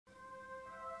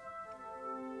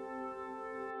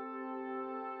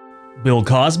Bill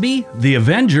Cosby, the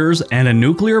Avengers, and a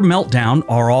nuclear meltdown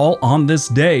are all on this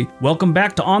day. Welcome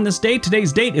back to On This Day.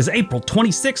 Today's date is April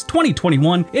 26,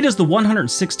 2021. It is the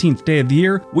 116th day of the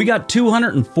year. We got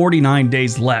 249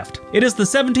 days left. It is the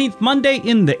 17th Monday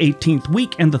in the 18th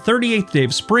week and the 38th day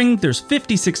of spring. There's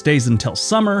 56 days until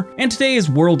summer. And today is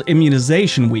World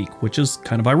Immunization Week, which is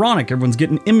kind of ironic. Everyone's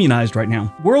getting immunized right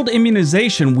now. World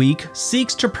Immunization Week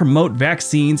seeks to promote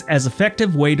vaccines as an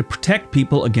effective way to protect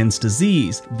people against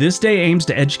disease. This day aims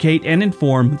to educate and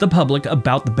inform the public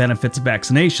about the benefits of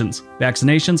vaccinations.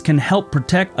 Vaccinations can help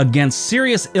protect against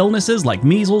serious illnesses like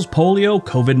measles, polio,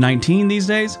 COVID-19 these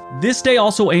days. This day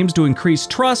also aims to increase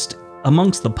trust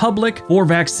amongst the public for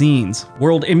vaccines.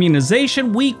 World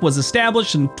Immunization Week was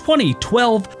established in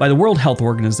 2012 by the World Health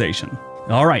Organization.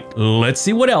 All right, let's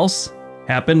see what else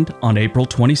happened on April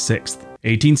 26th.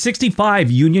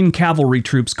 1865, Union cavalry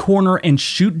troops corner and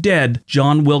shoot dead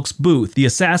John Wilkes Booth, the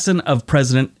assassin of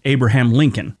President Abraham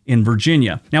Lincoln in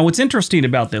Virginia. Now, what's interesting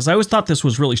about this, I always thought this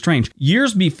was really strange.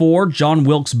 Years before John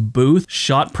Wilkes Booth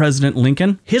shot President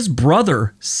Lincoln, his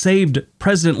brother saved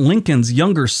President Lincoln's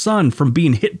younger son from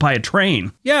being hit by a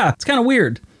train. Yeah, it's kind of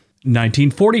weird.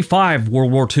 1945,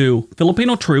 World War II.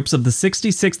 Filipino troops of the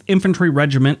 66th Infantry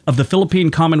Regiment of the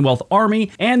Philippine Commonwealth Army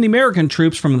and the American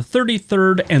troops from the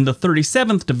 33rd and the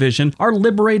 37th Division are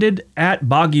liberated at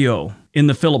Baguio in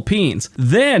the Philippines.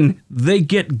 Then they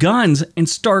get guns and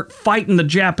start fighting the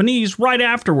Japanese right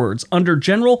afterwards under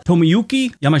General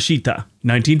Tomoyuki Yamashita.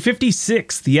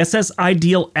 1956, the SS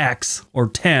Ideal X, or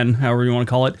 10, however you want to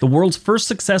call it, the world's first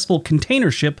successful container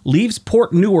ship, leaves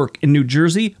Port Newark in New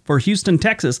Jersey for Houston,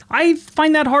 Texas. I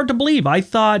find that hard to believe. I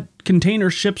thought container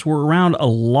ships were around a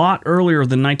lot earlier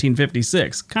than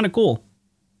 1956. Kind of cool.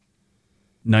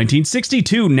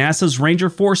 1962, NASA's Ranger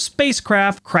 4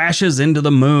 spacecraft crashes into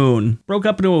the moon. Broke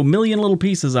up into a million little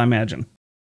pieces, I imagine.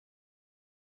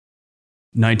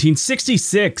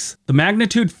 1966, the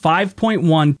magnitude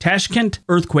 5.1 Tashkent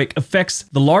earthquake affects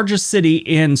the largest city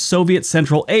in Soviet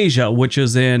Central Asia, which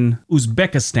is in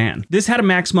Uzbekistan. This had a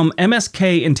maximum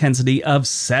MSK intensity of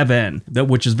 7,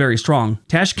 which is very strong.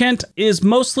 Tashkent is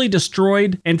mostly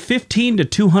destroyed and 15 to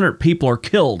 200 people are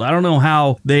killed. I don't know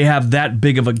how they have that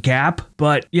big of a gap,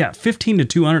 but yeah, 15 to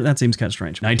 200, that seems kind of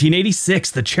strange.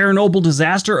 1986, the Chernobyl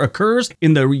disaster occurs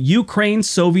in the Ukraine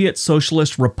Soviet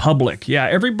Socialist Republic. Yeah,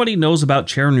 everybody knows about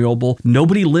Chernobyl.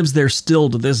 Nobody lives there still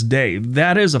to this day.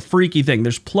 That is a freaky thing.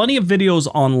 There's plenty of videos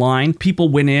online. People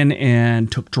went in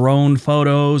and took drone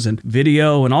photos and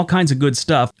video and all kinds of good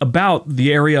stuff about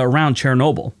the area around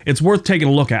Chernobyl. It's worth taking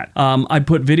a look at. I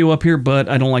put video up here, but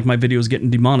I don't like my videos getting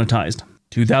demonetized.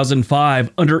 2005,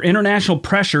 under international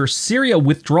pressure, Syria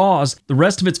withdraws the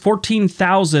rest of its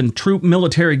 14,000 troop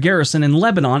military garrison in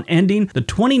Lebanon, ending the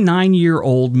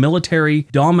 29-year-old military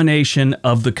domination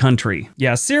of the country.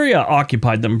 Yeah, Syria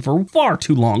occupied them for far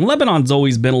too long. Lebanon's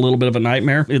always been a little bit of a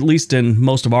nightmare, at least in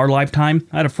most of our lifetime.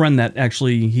 I had a friend that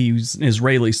actually, he was an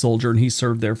Israeli soldier and he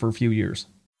served there for a few years.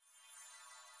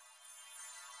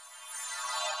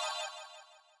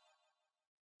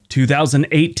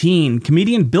 2018,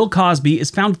 comedian Bill Cosby is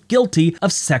found guilty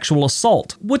of sexual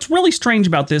assault. What's really strange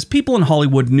about this, people in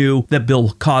Hollywood knew that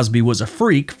Bill Cosby was a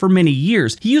freak for many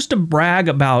years. He used to brag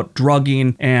about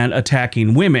drugging and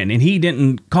attacking women, and he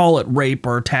didn't call it rape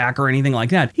or attack or anything like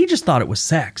that. He just thought it was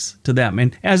sex to them.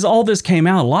 And as all this came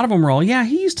out, a lot of them were all, yeah,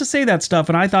 he used to say that stuff,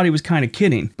 and I thought he was kind of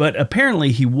kidding. But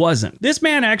apparently he wasn't. This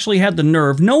man actually had the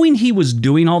nerve, knowing he was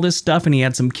doing all this stuff and he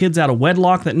had some kids out of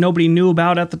wedlock that nobody knew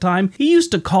about at the time, he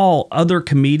used to call other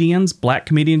comedians, black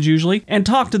comedians usually, and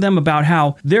talk to them about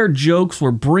how their jokes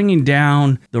were bringing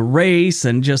down the race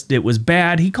and just it was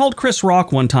bad. He called Chris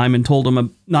Rock one time and told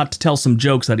him not to tell some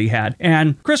jokes that he had.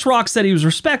 And Chris Rock said he was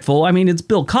respectful. I mean, it's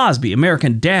Bill Cosby,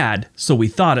 American Dad, so we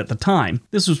thought at the time.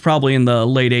 This was probably in the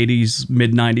late 80s,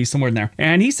 mid 90s, somewhere in there.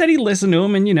 And he said he listened to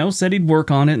him and, you know, said he'd work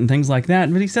on it and things like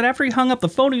that. But he said after he hung up the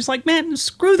phone, he was like, man,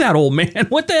 screw that old man.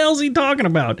 What the hell's he talking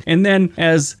about? And then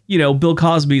as, you know, Bill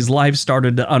Cosby's life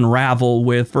started to unravel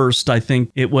with first, I think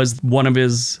it was one of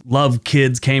his love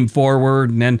kids came forward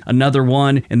and then another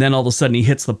one. And then all of a sudden he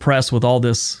hits the press with all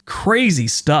this crazy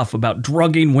stuff about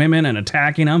drugging women and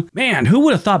attacking them. Man, who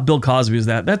would have thought Bill Cosby was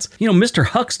that? That's, you know, Mr.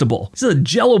 Huxtable. He's a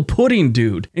Jello pudding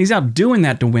dude. And he's out doing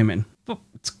that to women.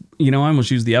 It's, you know, I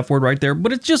almost used the F word right there,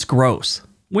 but it's just gross.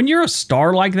 When you're a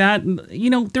star like that, you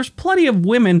know, there's plenty of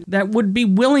women that would be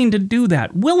willing to do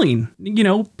that. Willing, you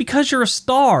know, because you're a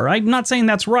star. I'm not saying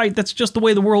that's right. That's just the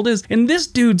way the world is. And this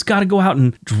dude's got to go out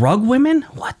and drug women?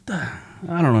 What the...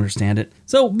 I don't understand it.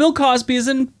 So Bill Cosby is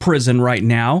in prison right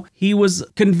now. He was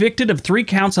convicted of 3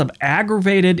 counts of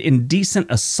aggravated indecent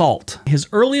assault. His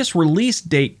earliest release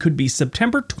date could be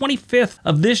September 25th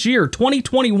of this year,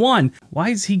 2021. Why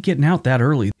is he getting out that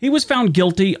early? He was found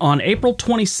guilty on April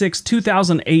 26,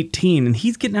 2018, and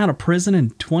he's getting out of prison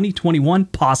in 2021,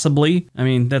 possibly. I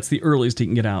mean, that's the earliest he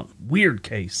can get out. Weird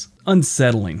case.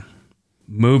 Unsettling.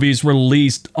 Movies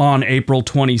released on April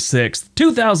 26,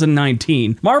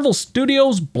 2019. Marvel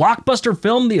Studios' blockbuster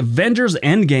film The Avengers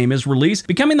Endgame is released,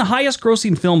 becoming the highest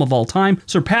grossing film of all time,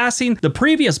 surpassing the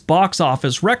previous box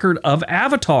office record of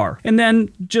Avatar. And then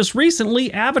just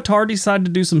recently, Avatar decided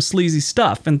to do some sleazy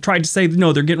stuff and tried to say,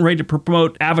 no, they're getting ready to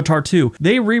promote Avatar 2.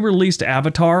 They re-released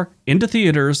Avatar into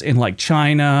theaters in like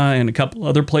China and a couple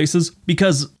other places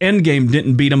because Endgame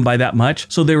didn't beat them by that much,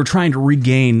 so they were trying to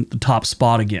regain the top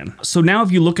spot again. So now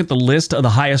if you look at the list of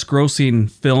the highest grossing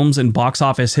films in box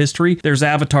office history, there's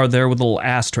Avatar there with a little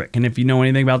asterisk. And if you know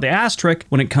anything about the asterisk,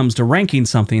 when it comes to ranking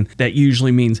something, that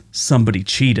usually means somebody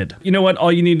cheated. You know what?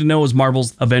 All you need to know is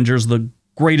Marvel's Avengers, the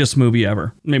greatest movie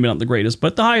ever. Maybe not the greatest,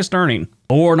 but the highest earning.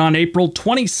 Born on April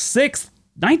 26th,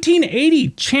 1980,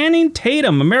 Channing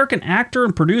Tatum, American actor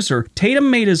and producer. Tatum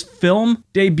made his film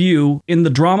debut in the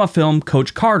drama film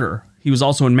Coach Carter. He was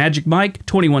also in Magic Mike,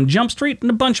 21 Jump Street,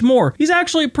 and a bunch more. He's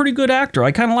actually a pretty good actor.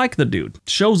 I kind of like the dude.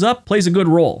 Shows up, plays a good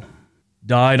role.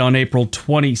 Died on April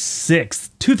 26th,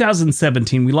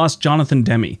 2017. We lost Jonathan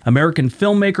Demme, American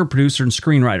filmmaker, producer, and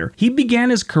screenwriter. He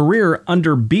began his career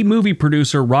under B-movie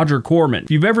producer Roger Corman. If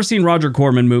you've ever seen Roger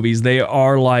Corman movies, they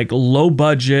are like low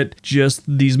budget, just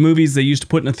these movies they used to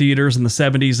put in the theaters in the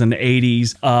 70s and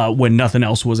 80s when nothing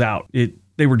else was out.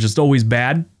 They were just always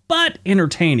bad, but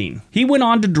entertaining. He went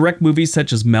on to direct movies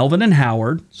such as Melvin and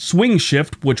Howard, Swing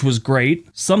Shift, which was great,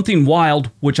 Something Wild,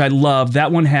 which I love.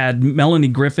 That one had Melanie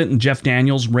Griffith and Jeff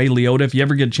Daniels, Ray Liotta. If you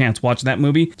ever get a chance, watch that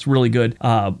movie. It's really good.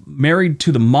 Married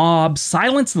to the Mob,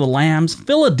 Silence of the Lambs,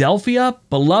 Philadelphia,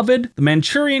 Beloved, The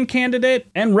Manchurian Candidate,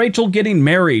 and Rachel Getting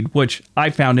Married, which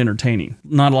I found entertaining.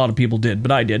 Not a lot of people did,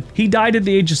 but I did. He died at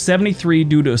the age of 73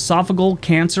 due to esophageal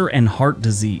cancer and heart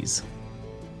disease.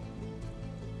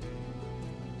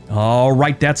 All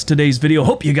right, that's today's video.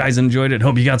 Hope you guys enjoyed it.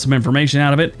 Hope you got some information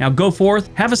out of it. Now go forth,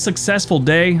 have a successful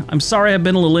day. I'm sorry I've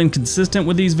been a little inconsistent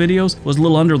with these videos. Was a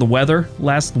little under the weather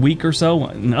last week or so,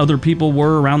 and other people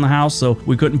were around the house, so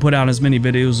we couldn't put out as many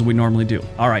videos as we normally do.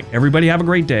 All right, everybody have a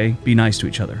great day. Be nice to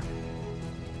each other.